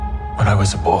When I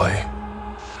was a boy,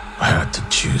 I had to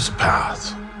choose a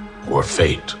path, or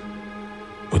fate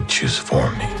would choose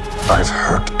for me. I've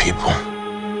hurt people,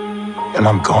 and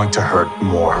I'm going to hurt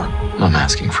more. I'm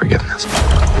asking forgiveness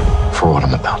for what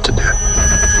I'm about to do.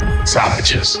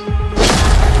 Savages,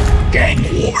 gang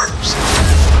wars,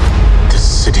 this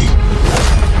city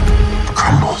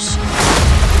crumbles.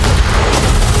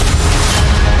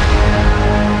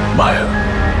 Maya,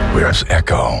 where's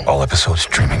Echo? All episodes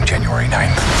streaming January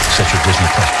 9th. Set your Disney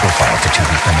Plus profile to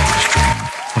TV Unlimited stream.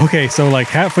 Okay, so like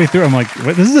halfway through, I'm like,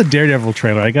 what? This is a Daredevil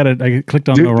trailer. I clicked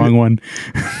on the wrong one.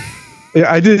 Yeah,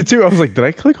 I did it too. I was like, did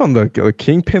I click on the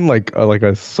Kingpin? Like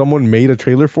someone made a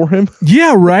trailer for him?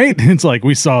 Yeah, right. It's like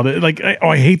we saw that. Like,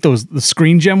 I hate the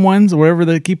Screen Gem ones, wherever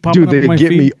they keep popping up on my feed.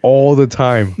 Dude, they get me all the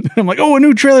time. I'm like, oh, a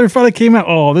new trailer finally came out.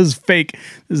 Oh, this is fake.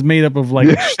 This is made up of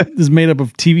this is made up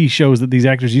of TV shows that these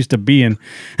actors used to be in.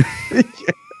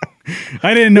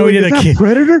 I didn't know he did a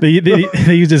Predator.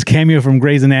 They used his cameo from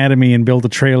Grey's Anatomy and built a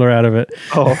trailer out of it.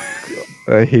 Oh,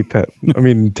 I hate that. I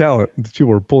mean, talent. People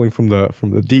were pulling from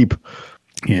the deep.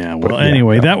 Yeah. Well,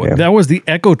 anyway, that was the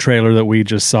Echo trailer that we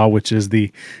just saw, which is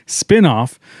the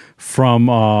spinoff from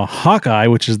Hawkeye,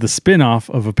 which is the spinoff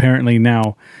of apparently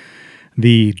now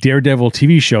the Daredevil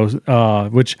TV show.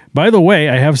 Which, by the way,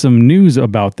 I have some news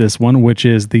about this one, which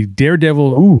is the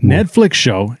Daredevil Netflix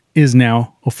show is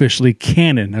now officially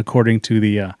canon, according to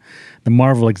the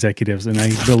Marvel executives, and I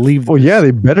believe. Oh yeah,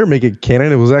 they better make it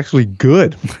canon. It was actually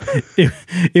good.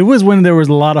 it was when there was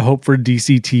a lot of hope for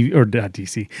DC TV or not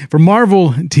DC for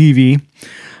Marvel TV,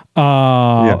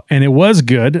 and it was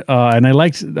good. And I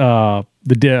liked I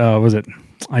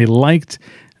liked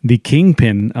the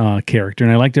Kingpin character,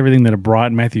 and I liked everything that it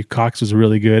brought. Matthew Cox was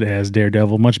really good as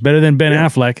Daredevil, much better than Ben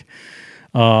Affleck.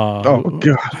 Oh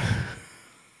god,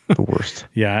 the worst.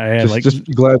 Yeah, just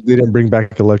glad they didn't bring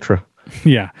back Elektra.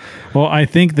 Yeah. Well, I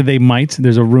think that they might.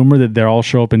 There's a rumor that they'll all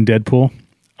show up in Deadpool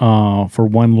for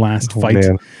one last fight,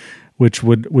 man. which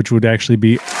would actually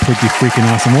be pretty freaking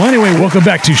awesome. Well, anyway, welcome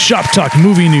back to Shop Talk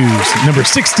Movie News, number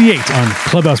 68 on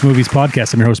Clubhouse Movies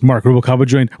Podcast. I'm your host, Marc Rubalcaba,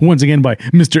 joined once again by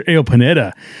Mr. Abel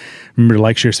Pineda. Remember to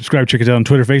like, share, subscribe, check us out on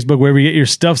Twitter, Facebook, wherever you get your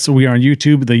stuff. So we are on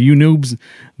YouTube, the YouTubes,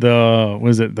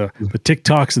 the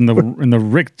TikToks and the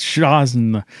rickshaws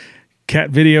and the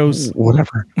cat videos,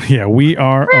 whatever. Yeah, we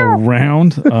are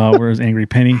around. Where's Angry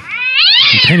Penny?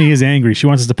 And Penny is angry. She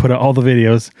wants us to put out all the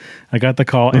videos. I got the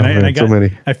call, and I got so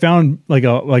many. I found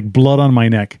like blood on my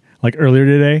neck like earlier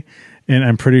today, and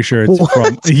I'm pretty sure it's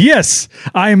from. Yes,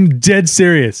 I'm dead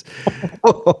serious.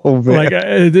 Oh man! Like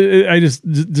I just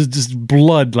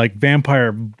blood, like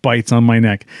vampire bites on my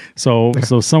neck. So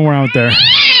somewhere out there,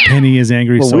 Penny is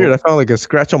angry. Well, weird. I found like a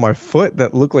scratch on my foot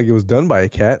that looked like it was done by a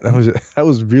cat. I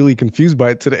was really confused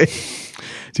by it today.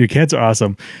 Dude, cats are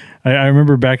awesome. I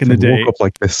remember back in the day. Woke up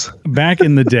like this. Back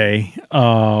in the day,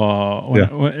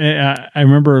 I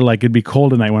remember like it'd be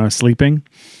cold at night when I was sleeping,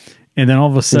 and then all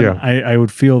of a sudden I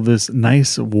would feel this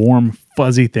nice warm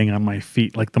fuzzy thing on my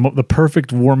feet, like the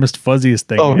perfect warmest fuzziest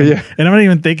thing. Oh yeah. And I'm not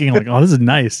even thinking like, oh, this is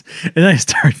nice, and then I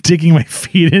start digging my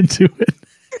feet into it.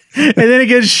 And then it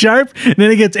gets sharp, and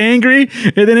then it gets angry,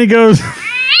 and then it goes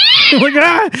like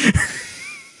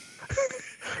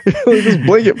like this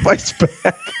blanket bites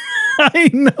back.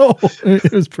 I know.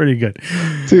 It was pretty good.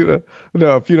 Dude,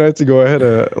 no, a few nights ago I had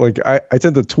I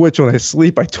tend to twitch when I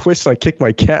sleep. I twitched and I kicked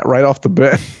my cat right off the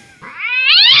bed.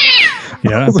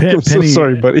 Yeah, I'm so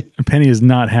sorry, buddy. Penny is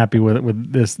not happy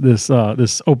with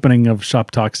this opening of Shop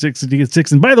Talk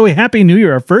 66. And by the way, Happy New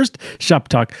Year, our first Shop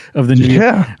Talk of the new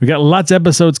year. We got lots of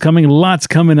episodes coming, lots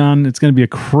coming on. It's going to be a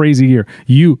crazy year.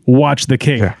 You watch the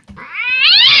king. Yeah.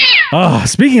 Oh,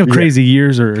 speaking of crazy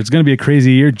years, or it's going to be a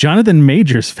crazy year, Jonathan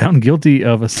Majors found guilty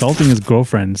of assaulting his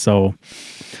girlfriend. So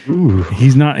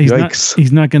he's not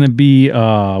going to be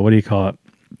what do you call it?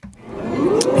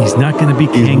 He's not going to be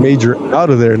king. He's Major out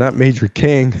of there, not Major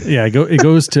King. Yeah, it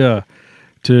goes to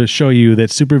show you that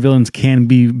supervillains can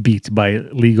be beat by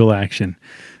legal action.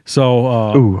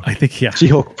 So I think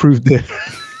She-Hulk proved it.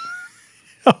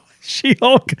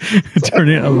 She-Hulk turned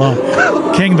it along.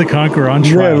 King the Conqueror on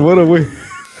trial. Man, what a way.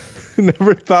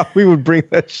 Never thought we would bring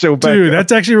that show back. Dude,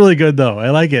 that's actually really good, though. I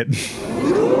like it.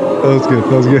 That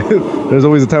was good. There's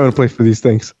always a time and a place for these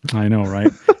things. I know,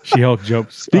 right? She-Hulk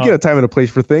jokes. Speaking of time and a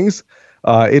place for things,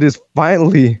 it is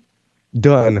finally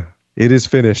done. It is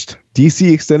finished. DC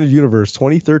Extended Universe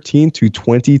 2013 to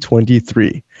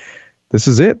 2023. This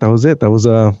is it. That was it.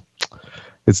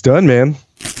 It's done, man.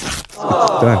 It's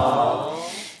done.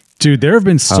 Dude, there have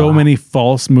been so many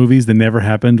false movies that never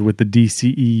happened with the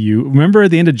DCEU. Remember at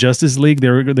the end of Justice League, they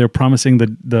were promising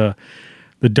the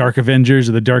the Dark Avengers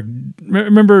or the Dark.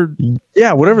 Remember?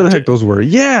 Yeah, whatever the heck those were.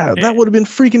 Yeah, that would have been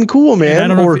freaking cool,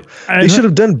 man. Or they should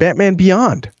have done Batman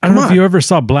Beyond. I don't know if you ever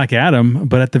saw Black Adam,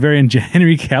 but at the very end,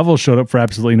 Henry Cavill showed up for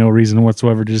absolutely no reason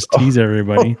whatsoever to just tease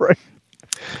everybody. Right.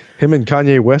 Him and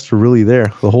Kanye West were really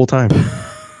there the whole time.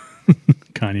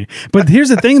 Kanye. But here's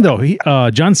the thing, though.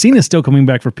 John Cena is still coming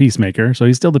back for Peacemaker, so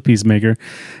he's still the Peacemaker.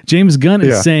 James Gunn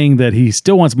is saying that he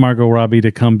still wants Margot Robbie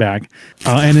to come back.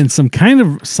 And in some kind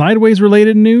of sideways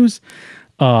related news,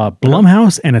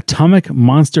 Blumhouse and Atomic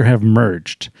Monster have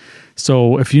merged.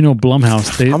 So if you know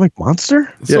Blumhouse, Atomic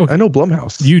Monster? Yeah, I know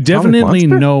Blumhouse. You definitely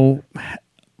know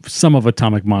some of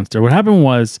Atomic Monster. What happened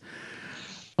was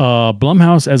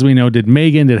Blumhouse, as we know, did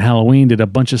Megan, did Halloween, did a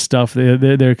bunch of stuff.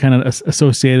 They're kind of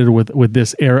associated with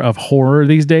this era of horror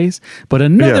these days. But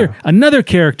another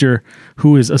character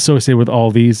who is associated with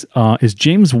all these is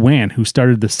James Wan, who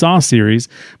started the Saw series,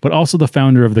 but also the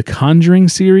founder of the Conjuring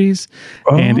series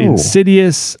and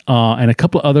Insidious and a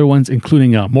couple of other ones,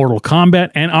 including Mortal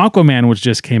Kombat and Aquaman, which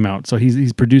just came out. So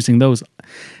he's producing those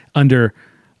under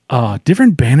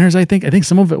different banners. I think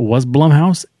some of it was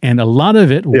Blumhouse and a lot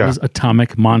of it was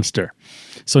Atomic Monster.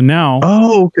 So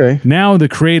now, now the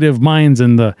creative minds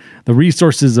and the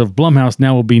resources of Blumhouse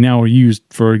will be used,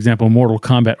 for example, Mortal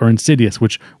Kombat or Insidious,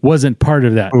 which wasn't part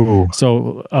of that. Ooh,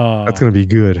 so that's going to be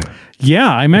good. Yeah,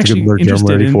 I'm actually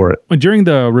interested for it. During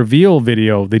the reveal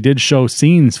video, they did show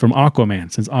scenes from Aquaman,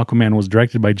 since Aquaman was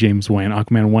directed by James Wan,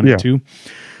 Aquaman 1 and 2.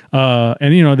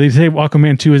 And they say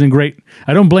Aquaman 2 isn't great.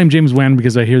 I don't blame James Wan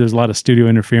because I hear there's a lot of studio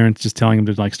interference just telling him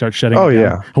to start shutting it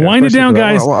down. Wind it down,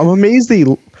 guys. I'm amazed they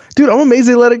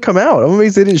let it come out. I'm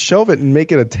amazed they didn't shelve it and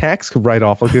make it a tax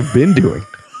write-off like they've been doing.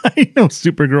 I know,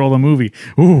 Supergirl the movie.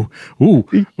 Ooh,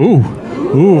 we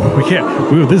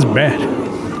can't. Ooh, this is bad.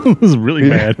 This is really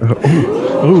bad.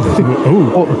 Ooh.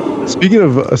 Well, speaking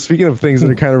of things that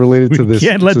are kind of related to this,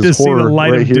 can't let this see the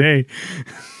light of day.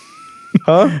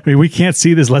 Huh? I mean, we can't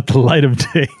see this. Let the light of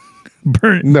day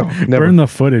burn. No, never. Burn the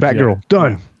footage. Batgirl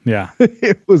done. Yeah,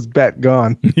 it was Bat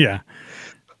gone. Yeah,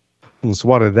 and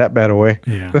swatted that bat away.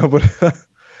 Yeah. No, but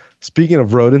speaking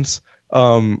of rodents,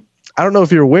 I don't know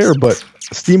if you're aware, but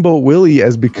Steamboat Willie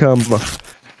has become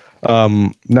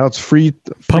now it's free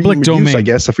public domain. Use, I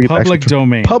guess public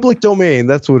domain. Public domain.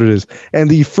 That's what it is. And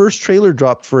the first trailer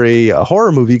dropped for a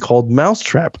horror movie called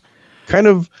Mousetrap, kind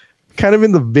of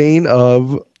in the vein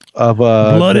of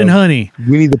Blood and Honey,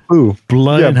 Winnie the Pooh.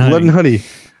 Blood and Honey.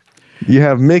 You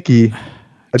have Mickey,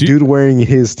 dude wearing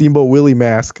his Steamboat Willie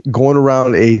mask, going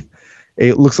around a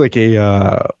looks like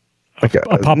a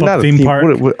pop-up theme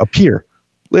park, a pier.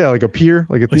 Yeah, like a pier,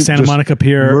 like Santa Monica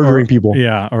Pier, murdering people.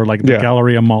 Yeah, or like the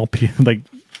Galleria Mall,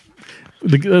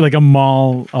 like a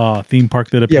mall theme park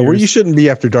that appears. Yeah, where you shouldn't be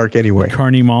after dark anyway.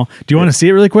 Carney Mall. Do you want to see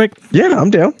it really quick? Yeah, I'm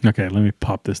down. Okay, let me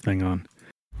pop this thing on.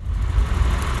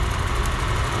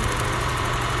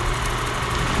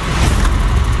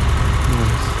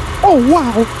 Oh,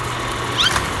 wow.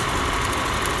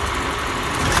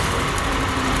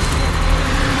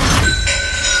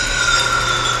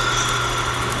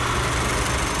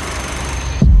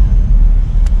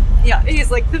 Yeah, he's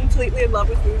completely in love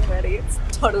with me already. It's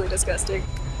totally disgusting.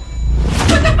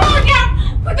 Put the phone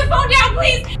down! Put the phone down,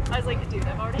 please! I was like, dude,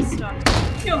 I've already started.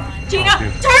 No, Gina,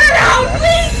 turn around,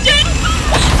 please, Gina!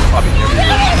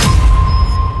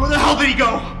 Where the hell did he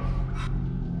go?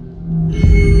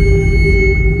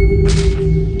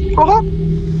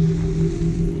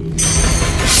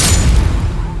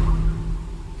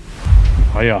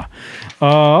 Oh yeah.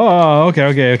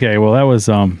 Okay. Well, that was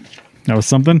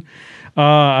something.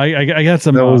 I got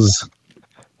some.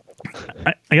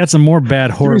 I got some more bad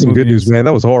horror movies. Good news, man.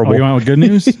 That was horrible. Oh, you want with good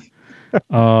news?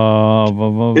 I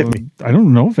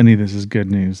don't know if any of this is good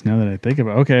news. Now that I think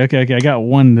about it. Okay. I got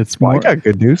one that's more. I got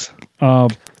good news.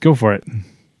 Go for it.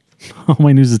 All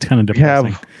my news is kind of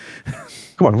depressing.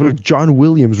 Come on, what if John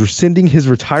Williams rescinding his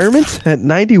retirement at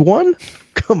 91?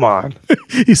 Come on.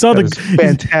 He saw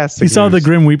fantastic. He saw the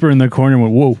Grim Reaper in the corner and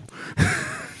went, whoa.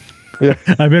 Yeah.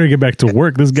 I better get back to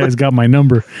work. This guy's got my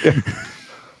number. Yeah.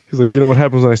 He's like, what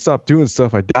happens when I stop doing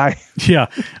stuff? I die. Yeah.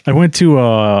 I went to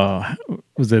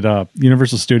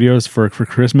Universal Studios for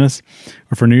Christmas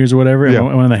or for New Year's or whatever. And I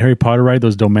went on the Harry Potter ride,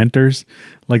 those Dementors.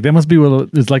 Like that must be what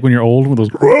it's like when you're old with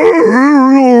those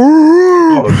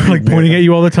pointing at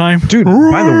you all the time. Dude,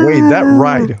 by the way, that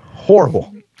ride,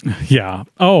 horrible. Yeah.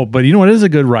 Oh, but you know what is a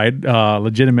good ride?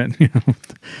 Legitimate. Give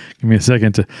me a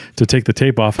second to take the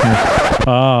tape off here.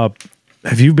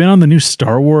 Have you been on the new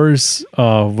Star Wars?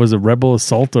 Was it Rebel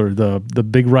Assault or the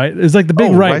big ride? It's like the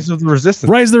big ride. Rise of the Resistance.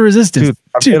 Rise of the Resistance. Dude,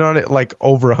 I've been on it like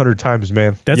over 100 times,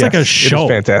 man. That's like a show.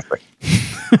 It is fantastic.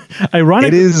 Ironic.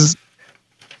 It is.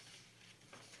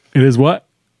 It is what?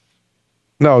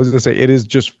 No, I was going to say it is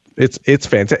just it's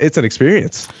fantastic. It's an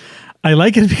experience. I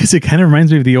like it because it kind of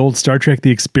reminds me of the old Star Trek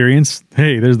The Experience.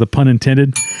 Hey, there's the pun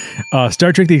intended.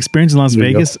 Star Trek The Experience in Las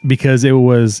Vegas, because it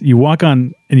was, you walk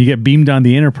on and you get beamed on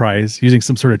the Enterprise using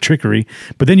some sort of trickery,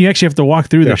 but then you actually have to walk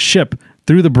through the ship,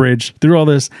 through the bridge, through all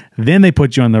this. Then they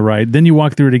put you on the ride. Then you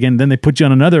walk through it again. Then they put you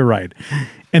on another ride.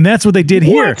 And that's what they did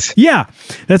here. Yeah,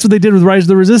 that's what they did with Rise of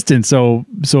the Resistance. So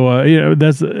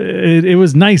that's it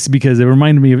was nice because it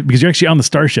reminded me of, because you're actually on the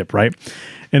starship, right?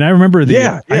 And I remember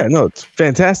it's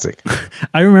fantastic.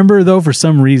 I remember though, for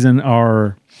some reason,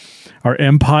 our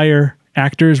Empire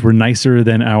actors were nicer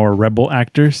than our Rebel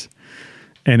actors,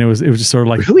 and it was just sort of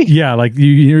like, really? Yeah, like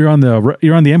you're on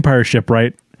the Empire ship,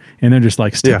 right? And they're just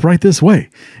like, step right this way.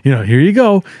 Here you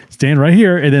go, stand right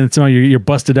here, and then somehow you're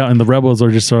busted out, and the Rebels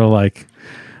are just sort of like,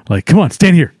 come on,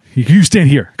 stand here. You stand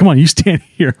here. Come on, you stand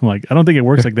here. I'm like, I don't think it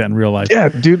works like that in real life. Yeah,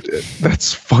 dude,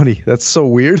 that's funny. That's so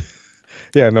weird.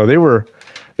 Yeah, no, they were.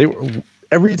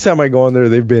 Every time I go on there,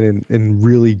 they've been in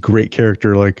really great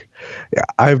character. Like,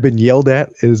 I've been yelled at.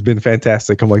 It has been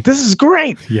fantastic. I'm like, this is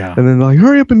great. Yeah. And then they're like,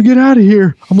 hurry up and get out of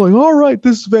here. I'm like, all right,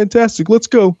 this is fantastic. Let's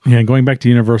go. Yeah. Going back to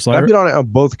Universal. I've been on it on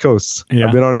both coasts. Yeah.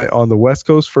 I've been on it on the West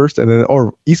Coast first,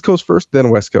 or East Coast first, then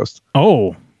West Coast.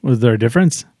 Oh, was there a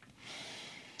difference?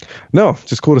 No,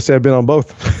 just cool to say I've been on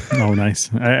both. Oh, nice.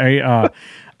 I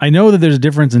know that there's a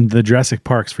difference in the Jurassic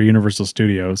Parks for Universal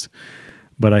Studios,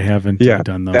 but I haven't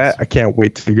done those. I can't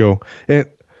wait to go. And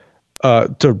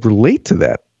to relate to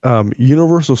that,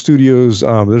 Universal Studios,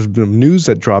 there's been news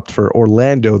that dropped for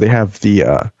Orlando. They have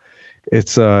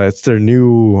it's their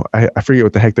new, I forget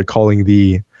what the heck they're calling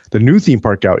the new theme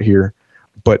park out here,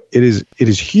 but it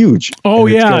is huge. Oh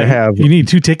yeah, you need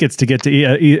 2 tickets to get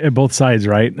to both sides,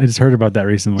 right? I just heard about that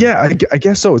recently. Yeah, I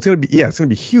guess so. It's gonna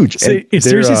be huge. So it's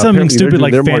seriously something stupid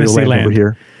like Fantasyland over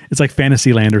here. It's like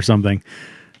Fantasyland or something.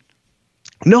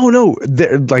 No,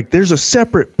 there's a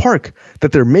separate park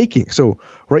that they're making. So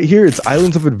right here, it's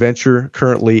Islands of Adventure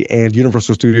currently and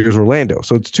Universal Studios Orlando.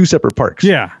 So it's 2 separate parks.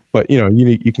 Yeah. But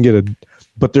you can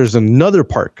but there's another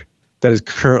park that is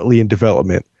currently in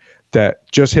development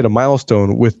that just hit a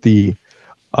milestone with the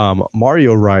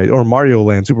Mario ride, or Mario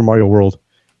Land, Super Mario World.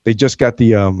 They just got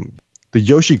the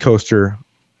Yoshi coaster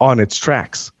on its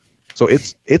tracks. So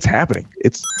it's happening.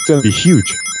 It's going to be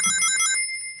huge.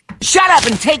 Shut up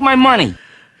and take my money.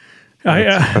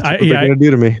 That's what they're gonna do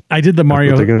to me. I did the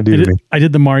Mario. I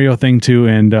did the Mario thing too,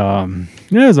 and it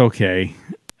was okay.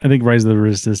 I think Rise of the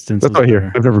Resistance. That's right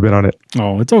here. I've never been on it.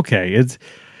 Oh, it's okay.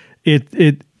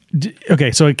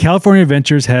 Okay. So California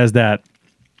Adventures has that.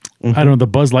 I don't know, the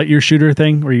Buzz Lightyear shooter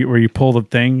thing where you pull the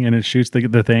thing and it shoots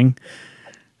the thing.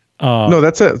 No,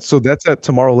 that's at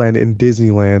Tomorrowland in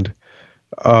Disneyland.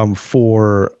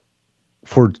 For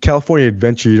California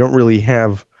Adventure, you don't really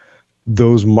have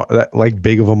those that like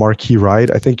big of a marquee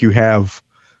ride. I think you have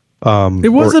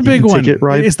it was a big one.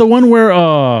 Ride. It's the one where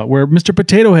Mr.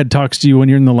 Potato Head talks to you when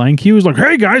you're in the line queue. He's like,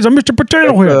 "Hey guys, I'm Mr.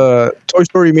 Potato Head." Toy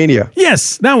Story Mania.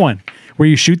 Yes, that one where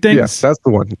you shoot things. Yes, that's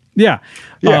the one. Yeah.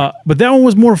 But that one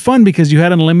was more fun because you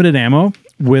had unlimited ammo.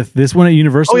 With this one at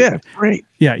Universal. Oh yeah, great.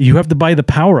 Yeah, you have to buy the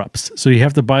power-ups. So you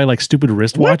have to buy like stupid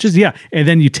wristwatches. Yeah. And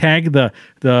then you tag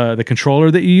the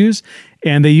controller that you use.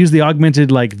 And they use the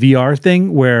augmented like VR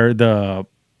thing where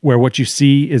what you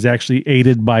see is actually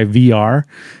aided by VR.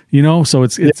 So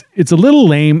it's a little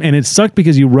lame, and it sucked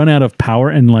because you run out of power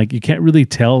and like you can't really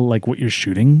tell like what you're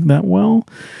shooting that well.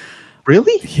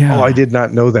 Really? Yeah. Oh, I did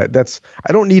not know that.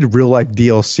 I don't need real life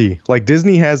DLC. Like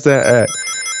Disney has that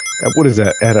what is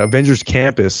that at Avengers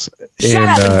Campus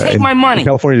and take my money.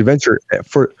 California Adventure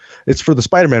it's for the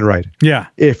Spider-Man ride. Yeah.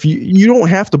 If you don't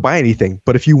have to buy anything,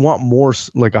 but if you want more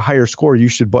like a higher score, you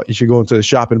should go into the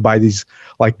shop and buy these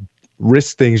like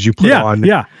wrist things you put on.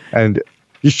 Yeah. And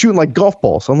you're shooting like golf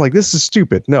balls. I'm like, this is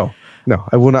stupid. No,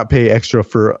 I will not pay extra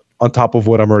for on top of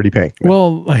what I'm already paying.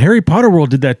 Well, Harry Potter World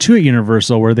did that too at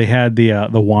Universal, where they had the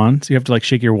wand. So you have to like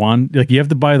shake your wand. Like you have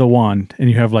to buy the wand,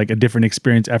 and you have like a different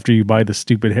experience after you buy the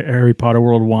stupid Harry Potter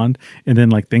World wand, and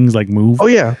then like things like move. Oh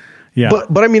yeah, yeah.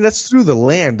 But I mean that's through the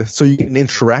land, so you can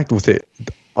interact with it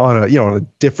on a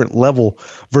different level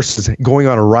versus going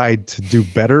on a ride to do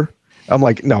better. I'm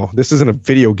like, no, this isn't a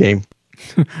video game.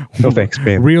 No thanks,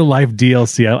 man. Real life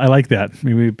DLC. I like that.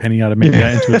 Maybe Penny ought to make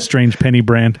that into a strange Penny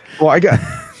brand. Well, I got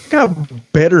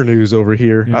better news over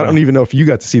here. Yeah. I don't even know if you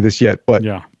got to see this yet, but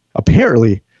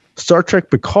apparently Star Trek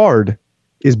Picard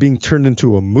is being turned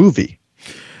into a movie,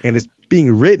 and it's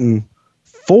being written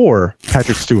for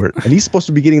Patrick Stewart, and he's supposed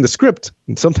to be getting the script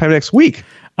sometime next week.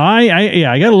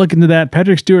 I got to look into that.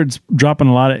 Patrick Stewart's dropping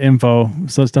a lot of info,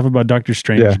 so stuff about Doctor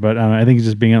Strange, but I think he's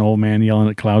just being an old man yelling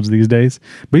at clouds these days.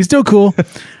 But he's still cool.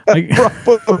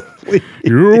 Probably.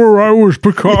 I was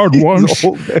Picard once.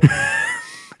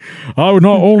 I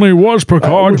not only was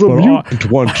Picard,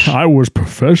 but I was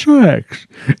Professor X.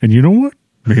 And you know what?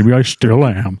 Maybe I still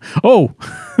am. Oh,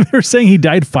 they're saying he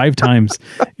died 5 times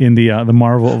in the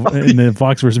Marvel in the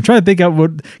Foxverse. I'm trying to think of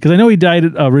what, because I know he died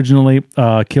originally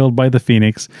killed by the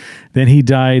Phoenix. Then he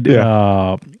died.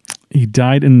 He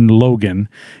died in Logan,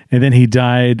 and then he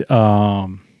died.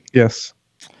 Yes,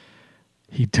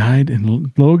 he died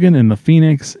in Logan and the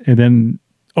Phoenix, and then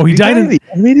he died in the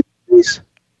animated movies.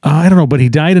 I don't know, but he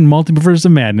died in Multiverse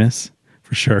of Madness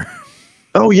for sure.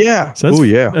 Oh yeah. So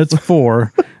that's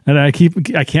 4. And I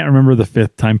can't remember the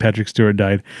 5th time Patrick Stewart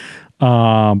died.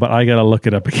 But I gotta look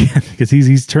it up again because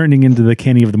he's turning into the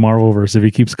Kenny of the Marvelverse if he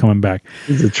keeps coming back.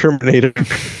 He's a Terminator.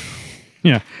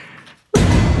 Yeah.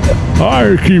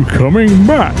 I keep coming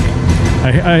back.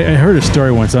 I heard a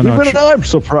story once. I'm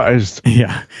surprised.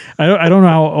 Yeah, I don't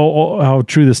know how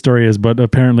true this story is, but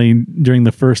apparently during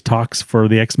the first talks for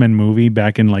the X-Men movie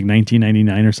back in like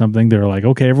 1999 or something, they were like,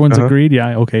 "Okay, everyone's agreed.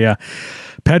 Yeah, okay, yeah.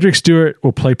 Patrick Stewart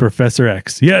will play Professor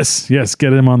X. Yes,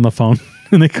 get him on the phone."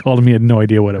 And they called him. He had no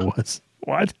idea what it was.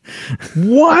 What?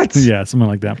 Yeah, something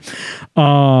like that.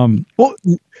 Well,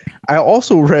 I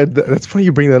also read that's funny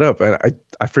you bring that up. I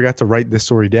forgot to write this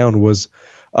story down. Was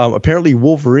apparently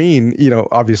Wolverine,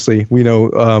 obviously we know,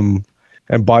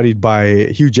 embodied by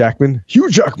Hugh Jackman.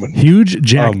 Huge jacked man. Hugh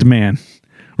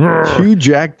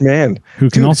jacked man. Who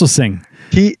can also sing.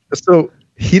 He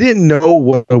didn't know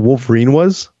what a Wolverine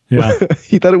was. Yeah.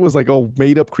 He thought it was like a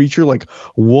made up creature, like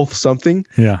wolf something.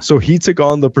 Yeah. So he took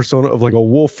on the persona of like a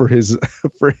wolf for his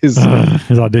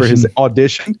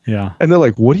audition. Yeah. And they're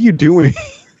like, "What are you doing?"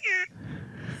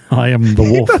 I am the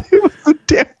wolf.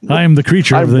 I am the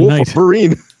creature of the night.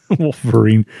 Wolverine.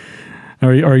 Wolverine.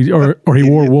 Or he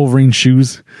wore Wolverine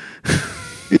shoes.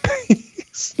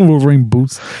 Wolverine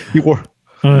boots. He wore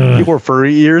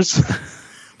furry ears.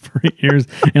 Furry ears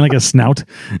and like a snout.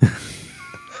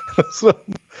 So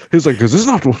he's like, "This is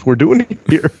not what we're doing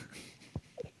here."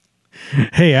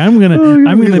 Hey, I'm gonna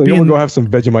go have some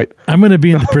Vegemite. I'm gonna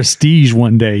be in the Prestige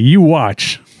one day. You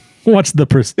watch. What's the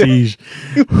Prestige?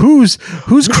 Who's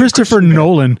Christopher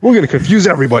Nolan? We're gonna confuse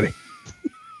everybody.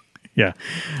 Yeah.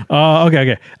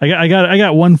 Okay. I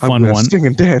got one fun one. Sing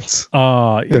and dance.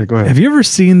 Yeah, go ahead. Have you ever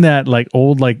seen that like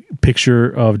old like picture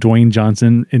of Dwayne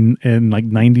Johnson in like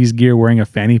 90s gear wearing a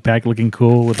fanny pack looking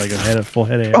cool with like a full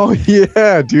head of hair? Oh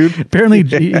yeah, dude. Apparently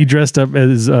he dressed up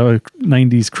as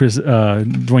 90s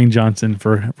Dwayne Johnson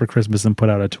for Christmas and put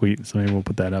out a tweet. So maybe we'll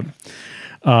put that up.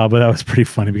 But that was pretty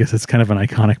funny because it's kind of an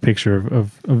iconic picture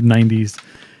of 90s.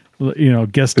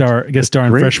 Guest star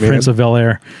in Fresh Prince of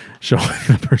Bel-Air showing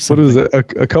up or something. What is it?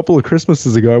 A couple of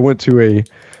Christmases ago, I went to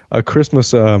a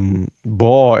Christmas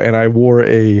ball and I wore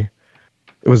it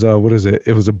was a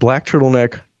black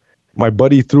turtleneck. My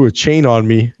buddy threw a chain on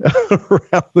me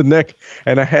around the neck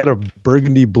and I had a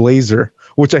burgundy blazer,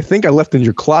 which I think I left in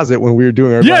your closet when we were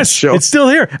doing our last show. It's still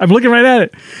here. I'm looking right at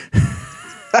it.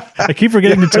 I keep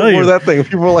forgetting to tell you. I wore that thing.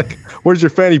 People were like, "Where's your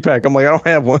fanny pack?" I'm like, "I don't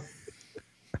have one."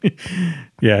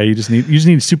 Yeah, you just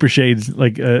need super shades.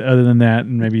 Like other than that,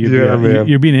 and maybe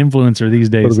you're being an influencer these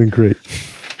days. Would have been great.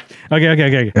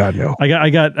 Okay. God no. I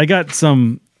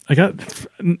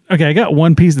got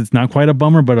one piece that's not quite a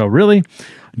bummer, but really,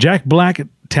 Jack Black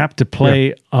tapped to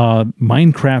play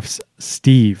Minecraft's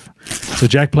Steve. So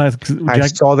Jack Black. I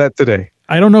saw that today.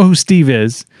 I don't know who Steve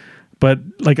is, but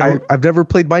like I've never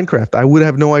played Minecraft. I would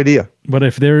have no idea. But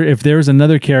if there's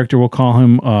another character, we'll call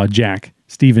him Jack.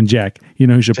 Steve and Jack. You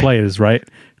know who should play it is, right?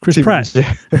 Chris Pratt.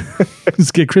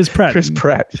 Let's get Chris Pratt. Chris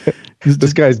Pratt.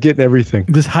 This guy's getting everything.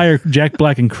 Just hire Jack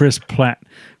Black and Chris Pratt.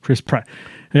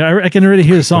 I can already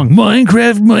hear the song.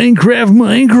 Minecraft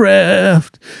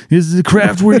is the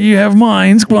craft where you have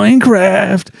mines.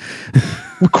 Minecraft.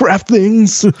 We craft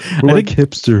things. We're like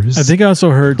hipsters. I think I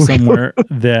also heard somewhere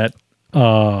that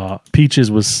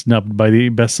Peaches was snubbed by the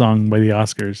best song by the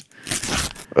Oscars.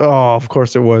 Oh, of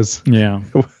course it was. Yeah.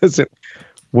 It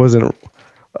wasn't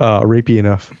rapey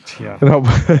enough. Yeah.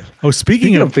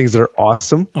 Speaking of things that are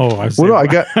awesome. I would say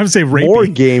rapey. More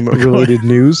game related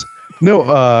news.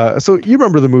 No, so you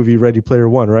remember the movie Ready Player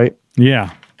One, right?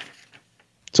 Yeah.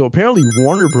 So apparently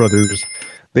Warner Brothers,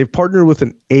 they've partnered with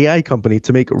an AI company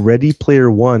to make Ready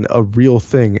Player One a real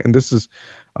thing. And this is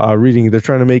reading, they're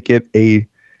trying to make it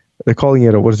they're calling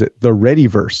it the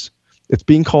Readyverse. It's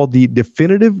being called the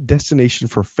definitive destination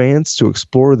for fans to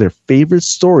explore their favorite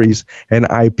stories and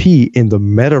IP in the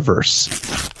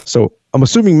metaverse. So I'm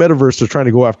assuming metaverse are trying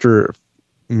to go after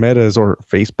Meta's or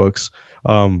Facebook's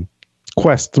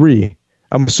Quest 3.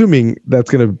 I'm assuming they're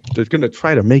gonna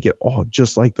try to make it all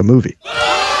just like the movie.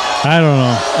 I don't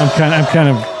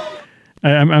know.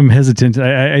 I'm hesitant.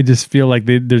 I just feel like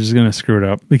they're just gonna screw it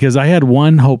up, because I had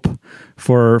one hope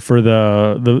for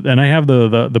the and I have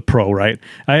the Pro, right?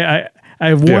 I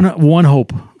have one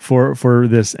hope for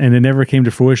this, and it never came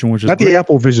to fruition, which is not the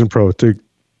Apple Vision Pro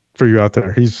for you out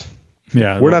there.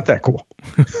 We're not that cool.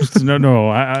 no,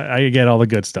 I get all the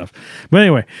good stuff. But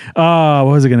anyway, what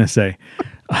was I gonna say?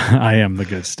 I am the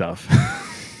good stuff.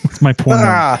 What's my point?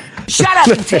 Shut up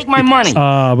and take my money.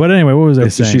 But anyway, what was I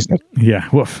saying? Yeah,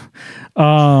 woof.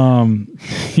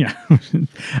 Yeah.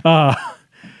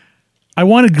 I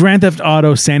wanted Grand Theft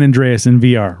Auto San Andreas in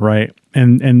VR, right?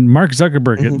 And Mark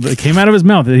Zuckerberg, it came out of his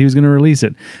mouth that he was going to release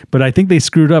it, but I think they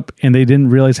screwed up and they didn't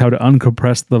realize how to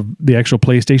uncompress the actual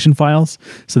PlayStation files,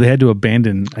 so they had to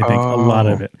abandon, I think, a lot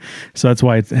of it. So that's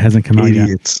why it hasn't come out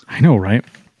yet. I know, right?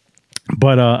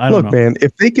 But I don't know. Look, man,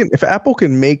 if Apple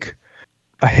can make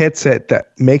a headset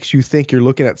that makes you think you're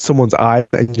looking at someone's eye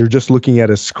and you're just looking at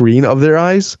a screen of their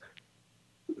eyes,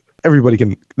 everybody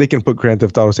can put Grand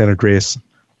Theft Auto San Andreas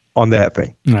on that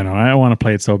thing. I know. I want to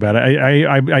play it so bad.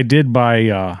 I did buy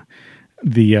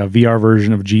the VR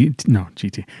version of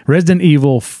GT Resident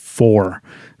Evil 4.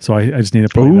 So I just need to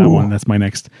play that one. That's my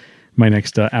next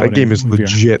outing. That game is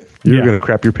legit. You're gonna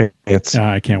crap your pants.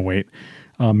 I can't wait.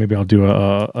 Maybe I'll do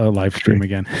a live stream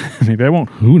again. Maybe I won't.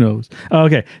 Who knows?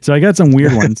 Okay, so I got some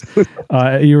weird ones.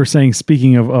 You were saying,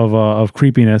 speaking of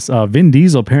creepiness, Vin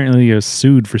Diesel apparently is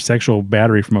sued for sexual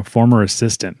battery from a former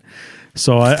assistant.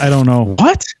 So I don't know.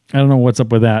 What? I don't know what's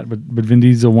up with that, but Vin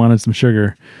Diesel wanted some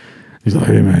sugar. He's like,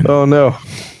 hey, man. Oh, no.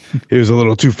 He was a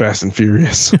little too fast and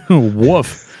furious.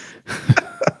 Woof.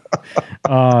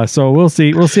 So we'll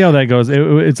see. We'll see how that goes.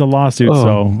 It's a lawsuit,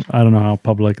 so I don't know how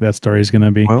public that story is going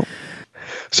to be. Well,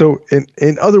 so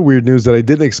in other weird news that I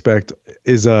didn't expect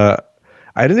is I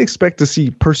didn't expect to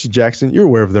see Percy Jackson. You're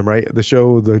aware of them, right? The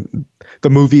show, the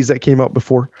movies that came out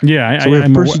before. Yeah,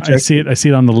 I see it. I see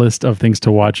it on the list of things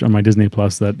to watch on my Disney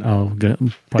Plus that I'll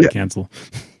probably cancel.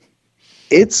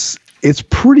 It's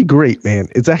pretty great, man.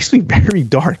 It's actually very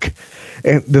dark.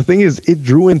 And the thing is, it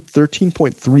drew in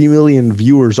 13.3 million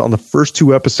viewers on the first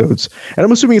 2 episodes. And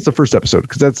I'm assuming it's the first episode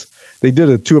because they did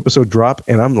a 2-episode drop.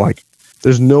 And I'm like,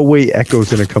 there's no way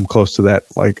Echo's going to come close to that.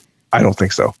 Like, I don't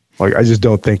think so. Like, I just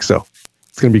don't think so.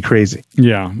 It's going to be crazy.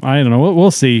 Yeah, I don't know.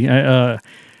 We'll see. I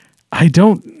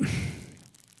don't know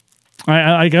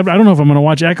if I'm going to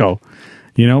watch Echo,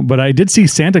 but I did see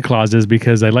Santa Clauses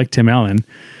because I like Tim Allen,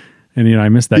 and I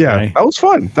missed that guy. Yeah, that was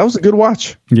fun. That was a good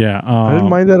watch. Yeah, I didn't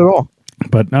mind that at all.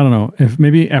 But I don't know if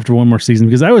maybe after one more season,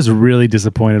 because I was really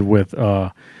disappointed with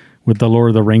the Lord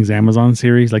of the Rings Amazon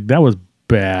series. Like, that was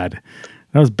bad.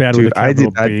 That was bad. Dude, with I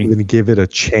did not even give it a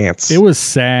chance. It was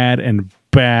sad and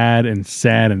bad and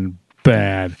sad and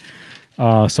bad.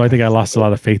 So I think I lost a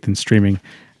lot of faith in streaming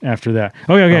after that.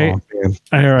 Okay. Oh,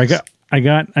 I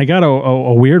got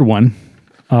a weird one.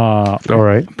 All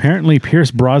right. Apparently,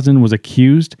 Pierce Brosnan was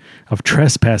accused of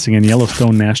trespassing in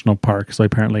Yellowstone National Park. So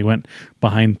apparently went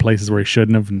behind places where he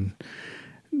shouldn't have and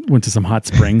went to some hot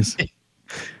springs.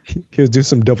 He was doing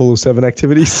some 007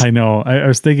 activities. I know. I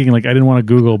was thinking, like, I didn't want to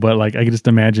Google, but like I could just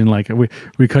imagine, like,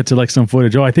 we cut to like some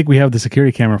footage. Oh, I think we have the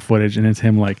security camera footage, and it's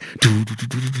him like,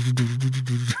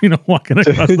 walking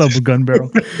across the gun barrel.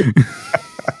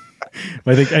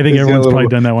 I think everyone's probably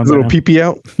done that one. Little pee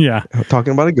out. Yeah,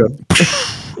 talking about a gun.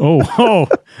 oh,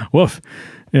 woof.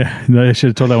 Yeah, I should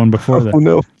have told that one before that. Oh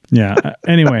no. Yeah.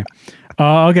 Anyway.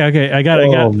 Okay. I got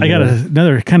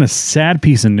another kind of sad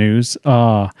piece of news.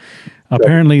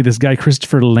 Apparently, this guy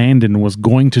Christopher Landon was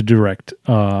going to direct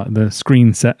the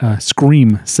Scream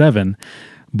 7,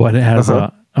 but it has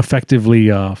effectively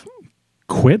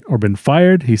quit or been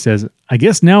fired. He says, "I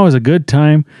guess now is a good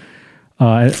time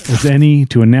as any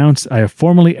to announce I have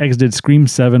formally exited Scream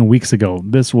 7 weeks ago.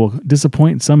 This will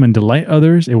disappoint some and delight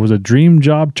others. It was a dream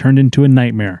job turned into a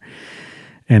nightmare.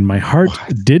 And my heart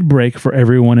did break for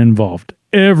everyone involved.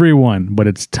 Everyone. But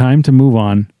it's time to move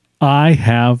on. I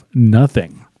have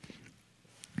nothing."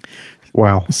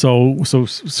 Wow. So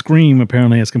Scream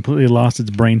apparently has completely lost its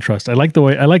brain trust. I like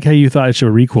how you thought it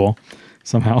should requel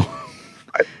somehow.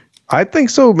 I think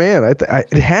so, man. It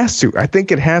has to. I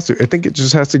think it has to. I think it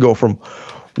just has to go from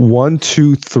 1,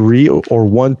 2, 3 or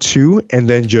 1, 2, and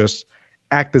then just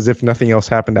act as if nothing else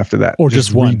happened after that. Or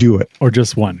just one. Redo it. Or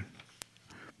just one.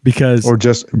 Or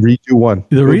just redo one.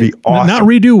 It would be awesome. Not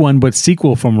redo one, but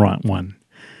sequel from one.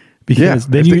 Because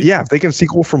then if they can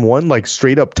sequel from one, like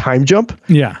straight up time jump.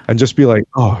 Yeah. And just be like,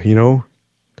 oh,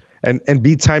 and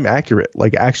be time accurate,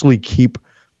 like actually keep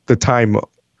the time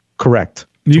correct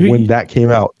when that came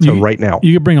out to right now.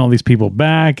 You could bring all these people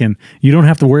back, and you don't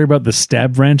have to worry about the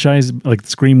Stab franchise, like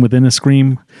Scream within a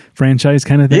Scream franchise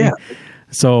kind of thing. Yeah.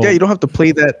 So you don't have to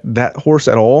play that horse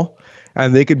at all.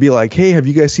 And they could be like, hey, have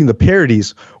you guys seen the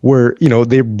parodies where,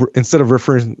 they instead of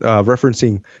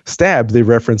referencing Stab, they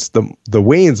reference the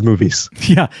Wayans movies.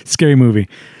 Yeah, scary movie.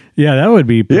 Yeah, that would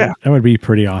be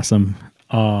pretty awesome.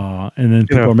 And then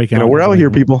people are making we're out here,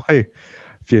 people. Hey,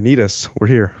 if you need us, we're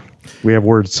here. We have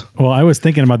words. Well, I was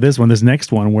thinking about this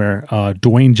next one where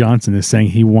Dwayne Johnson is saying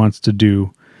he wants to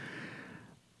do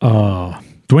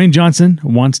Dwayne Johnson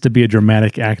wants to be a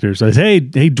dramatic actor. So I say,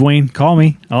 hey, Dwayne, call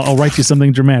me. I'll write you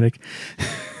something dramatic.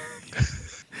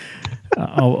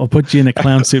 I'll put you in a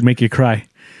clown suit, make you cry.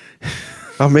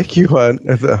 I'll make you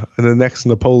the next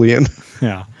Napoleon.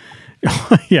 Yeah.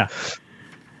 Yeah.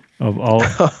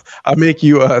 I'll make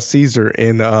you Caesar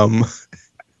in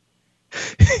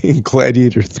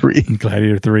Gladiator 3. In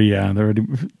Gladiator 3, yeah. They're already,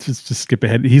 just skip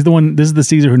ahead. He's the one, this is the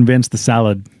Caesar who invents the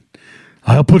salad.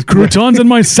 I'll put croutons in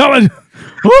my salad.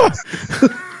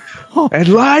 And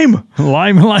lime.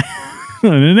 And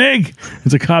an egg.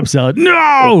 It's a Cobb salad.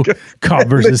 No! Cobb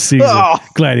versus Caesar.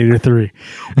 Gladiator 3.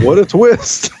 What a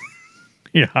twist.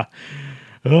 Yeah.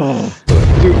 Oh.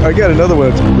 Dude, I got another one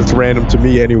that's random to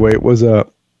me anyway. It was so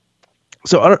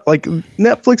I don't, like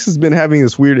Netflix has been having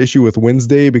this weird issue with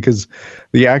Wednesday because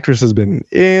the actress has been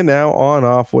in, out, on,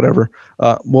 off, whatever.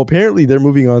 Well, apparently they're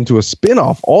moving on to a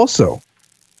spinoff also.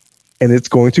 And it's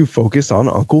going to focus on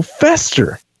Uncle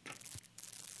Fester.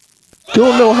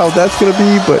 Don't know how that's going to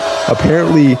be, but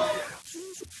apparently,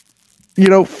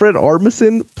 Fred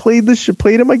Armisen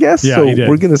played him, I guess. Yeah, so he did.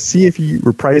 We're going to see if he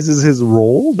reprises his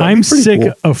role. I'm sick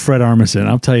of Fred Armisen.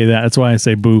 I'll tell you that. That's why I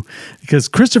say boo. Because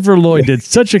Christopher Lloyd did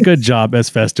such a good job as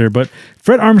Fester, but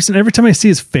Fred Armisen, every time I see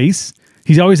his face,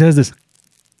 he always has this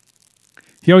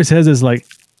like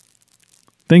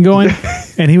thing going,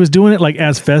 and he was doing it like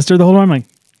as Fester the whole time. I'm like,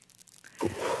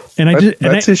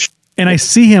 and I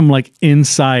see him like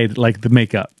inside like the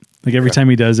makeup, like every time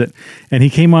he does it. And he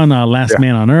came on Last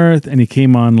Man on Earth, and he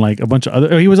came on like a bunch of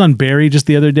other. He was on Barry just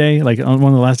the other day, like on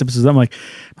one of the last episodes. I'm like,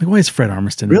 why is Fred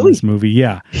Armisen in this movie?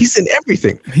 Yeah, he's in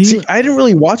everything. See, I didn't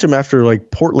really watch him after like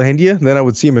Portlandia, and then I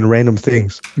would see him in random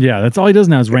things. Yeah, that's all he does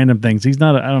now is random things. He's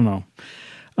not. I don't know.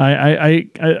 I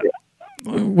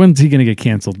when's he gonna get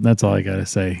canceled? That's all I gotta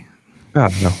say. I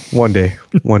don't know. One day.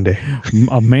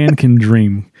 A man can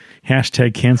dream.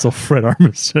 Hashtag cancel Fred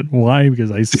Armisen. Why? Because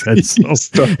I said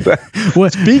so.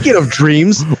 What? Speaking of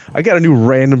dreams, I got a new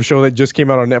random show that just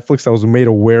came out on Netflix I was made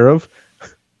aware of.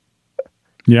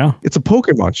 Yeah. It's a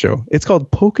Pokemon show. It's called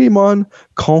Pokemon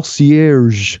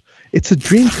Concierge. It's a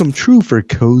dream come true for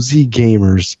cozy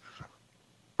gamers.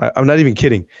 I'm not even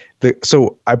kidding.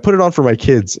 So I put it on for my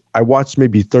kids. I watched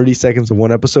maybe 30 seconds of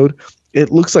one episode.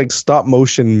 It looks like stop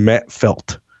motion matte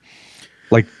felt.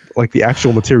 Like the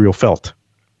actual material felt.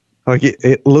 Like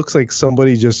it looks like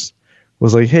somebody just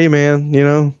was like, hey man,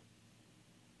 you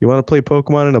want to play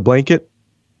Pokemon in a blanket?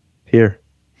 Here.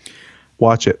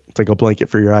 Watch it. It's like a blanket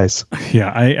for your eyes.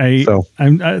 Yeah,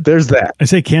 there's that. I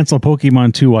say cancel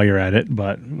Pokemon 2 while you're at it,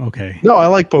 but okay. No, I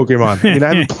like Pokemon. I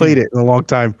haven't played it in a long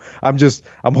time. I'm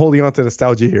holding on to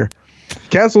nostalgia here.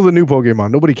 Cancel the new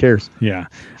Pokemon. Nobody cares. Yeah.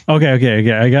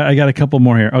 Okay. I got a couple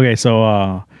more here. Okay,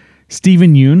 so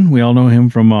Steven Yeun, we all know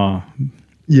him from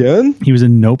Yen? He was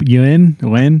in Nope. Yen.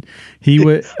 He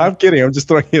was. I'm kidding. I'm just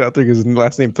throwing it out there because his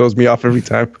last name throws me off every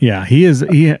time. Yeah, he is.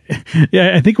 Yeah,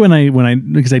 I think when I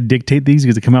because I dictate these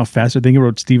because they come out faster. I think I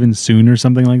wrote Steven Soon or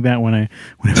something like that when it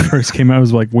first came out. It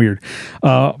was like weird.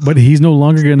 But he's no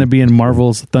longer going to be in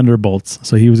Marvel's Thunderbolts.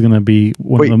 So he was going to be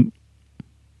one of them.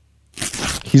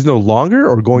 He's no longer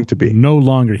or going to be? No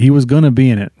longer. He was going to be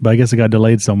in it, but I guess it got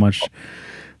delayed so much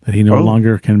that he no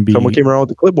longer can be. Someone came around with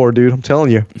the clipboard, dude. I'm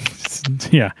telling you.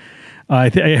 Yeah. I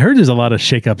heard there's a lot of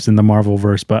shakeups in the Marvel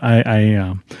verse, but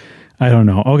I don't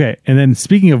know. Okay. And then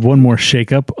speaking of one more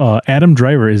shakeup, Adam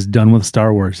Driver is done with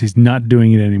Star Wars. He's not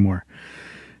doing it anymore.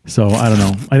 So I don't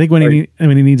know. I think when he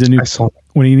needs a new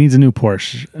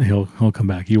Porsche, he'll come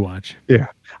back. You watch. Yeah.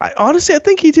 I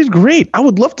think he did great. I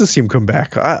would love to see him come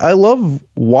back. I love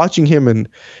watching him in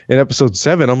episode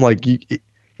 7. I'm like,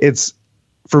 it's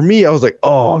for me. I was like,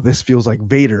 oh, this feels like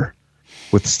Vader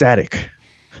with static.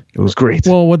 It was great.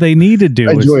 Well, what they need to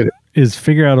do is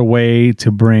figure out a way to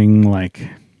bring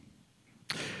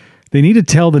they need to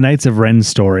tell the Knights of Ren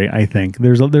story. I think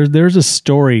there's a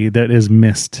story that is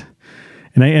missed,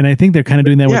 And I think they're kind of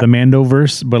doing that with the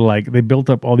Mandoverse, but like they built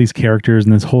up all these characters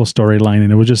and this whole storyline,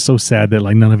 and it was just so sad that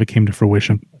like none of it came to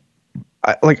fruition.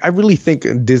 I really think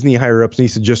Disney higher ups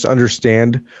needs to just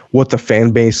understand what the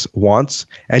fan base wants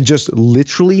and just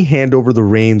literally hand over the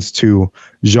reins to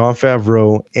Jon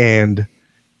Favreau and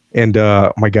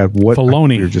my God, what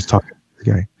Filoni. We were just talking to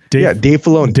the guy. Dave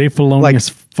Filoni. Dave Filoni. Like,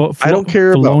 is I don't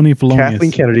care about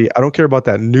Kathleen Kennedy. I don't care about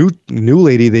that new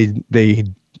lady. They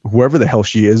whoever the hell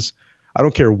she is. I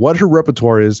don't care what her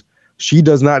repertoire is. She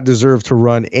does not deserve to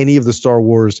run any of the Star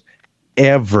Wars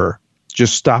ever.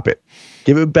 Just stop it.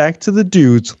 Give it back to the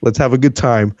dudes. Let's have a good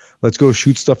time. Let's go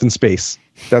shoot stuff in space.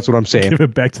 That's what I'm saying. Give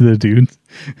it back to the dudes.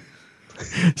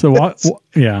 So,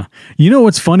 yeah. You know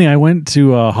what's funny? I went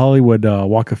to Hollywood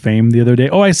Walk of Fame the other day.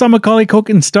 Oh, I saw Macaulay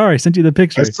Culkin's star. I sent you the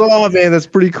picture. I saw it, man. That's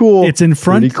pretty cool. It's in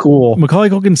front. Pretty cool. Macaulay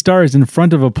Culkin's star is in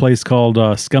front of a place called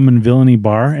Scum and Villainy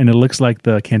Bar, and it looks like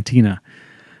the Cantina.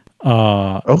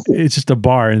 It's just a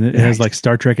bar, and it has like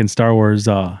Star Trek and Star Wars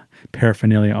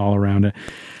paraphernalia all around it.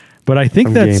 But I think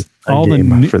that's all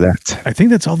the for that. I think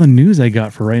that's all the news I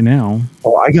got for right now.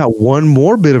 Oh, I got one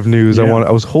more bit of news. Yeah. I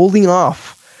was holding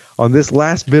off on this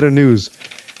last bit of news,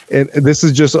 and this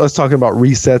is just us talking about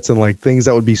resets and like things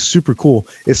that would be super cool,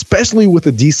 especially with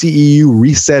the DCEU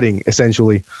resetting.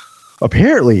 Essentially,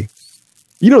 apparently,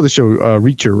 you know the show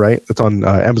Reacher, right? That's on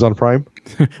Amazon Prime.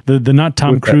 the not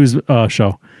Tom Cruise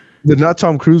show. The not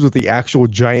Tom Cruise with the actual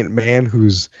giant man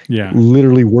who's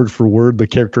literally word for word the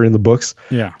character in the books.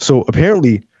 Yeah. So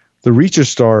apparently the Reacher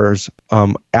stars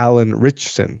Alan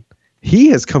Ritchson. He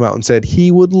has come out and said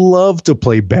he would love to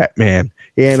play Batman.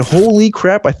 And holy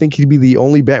crap, I think he'd be the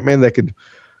only Batman that could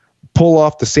pull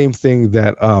off the same thing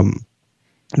that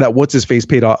that what's his face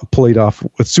played off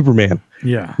with Superman.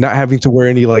 Yeah. Not having to wear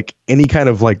any kind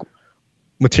of like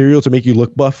material to make you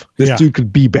look buff. This dude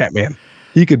could be Batman.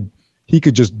 He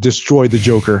could just destroy the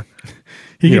Joker.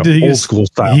 Old school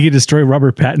style. He could destroy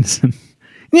Robert Pattinson.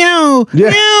 No.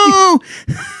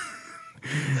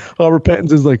 Robert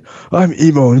Pattinson's like, I'm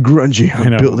emo and grungy.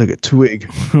 I'm built like a twig.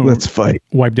 Let's fight.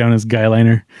 Wipe down his guy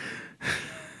liner.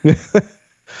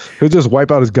 He'll just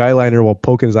wipe out his guy liner while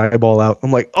poking his eyeball out.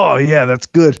 I'm like, oh yeah, that's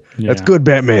good. Yeah. That's good,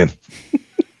 Batman.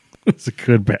 It's a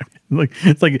good Batman.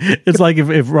 It's like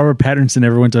if Robert Pattinson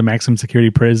ever went to a maximum security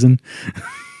prison.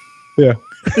 Yeah.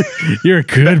 You're a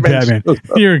good Batman.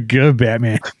 You're a good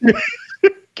Batman.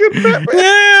 Good Batman.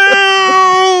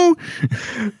 No!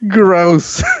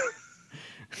 Gross.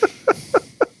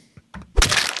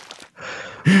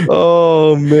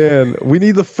 Oh man, we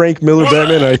need the Frank Miller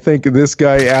Batman. I think this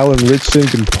guy Alan Ritchson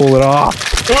can pull it off.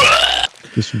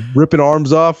 Just ripping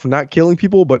arms off, not killing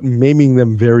people, but maiming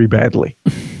them very badly.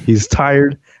 He's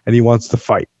tired and he wants to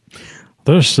fight.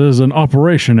 This is an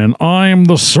operation, and I'm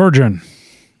the surgeon.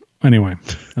 Anyway,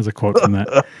 as a quote from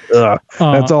that.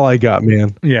 That's all I got,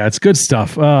 man. Yeah, it's good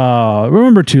stuff.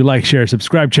 Remember to like, share,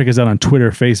 subscribe. Check us out on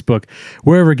Twitter, Facebook,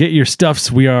 wherever get your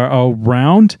stuffs. We are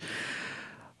around.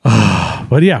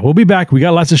 But yeah, we'll be back. We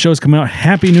got lots of shows coming out.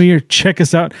 Happy New Year. Check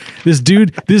us out. This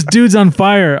dude's on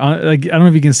fire. I don't know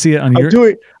if you can see it on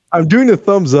I'm doing a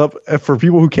thumbs up for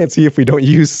people who can't see if we don't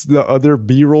use the other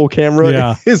B-roll camera.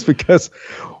 Yeah. Is because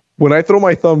when I throw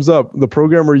my thumbs up, the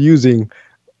program we're using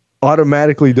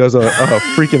automatically does a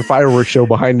freaking fireworks show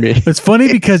behind me. It's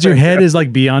funny because your head is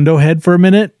like Biondo head for a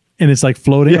minute and it's like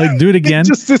floating. Like do it again.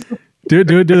 Do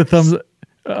the thumbs.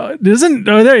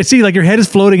 There. See, like your head is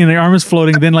floating and your arm is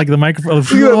floating. Then like the microphone.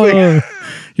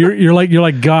 You're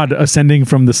like God ascending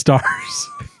from the stars.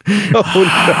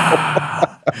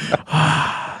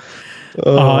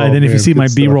 And then if you see my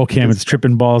B-roll cam, it's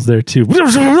tripping balls there too. In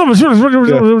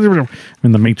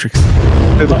the Matrix.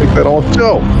 It's like that all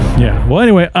show. Yeah. Well,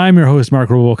 anyway, I'm your host, Marc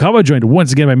Rubalcaba, joined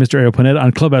once again by Mr. Abel Pineda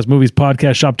on Clubhouse Movies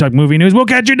Podcast, Shop Talk Movie News. We'll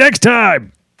catch you next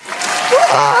time.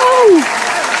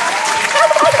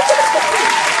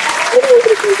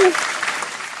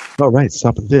 All right,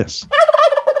 stop at this.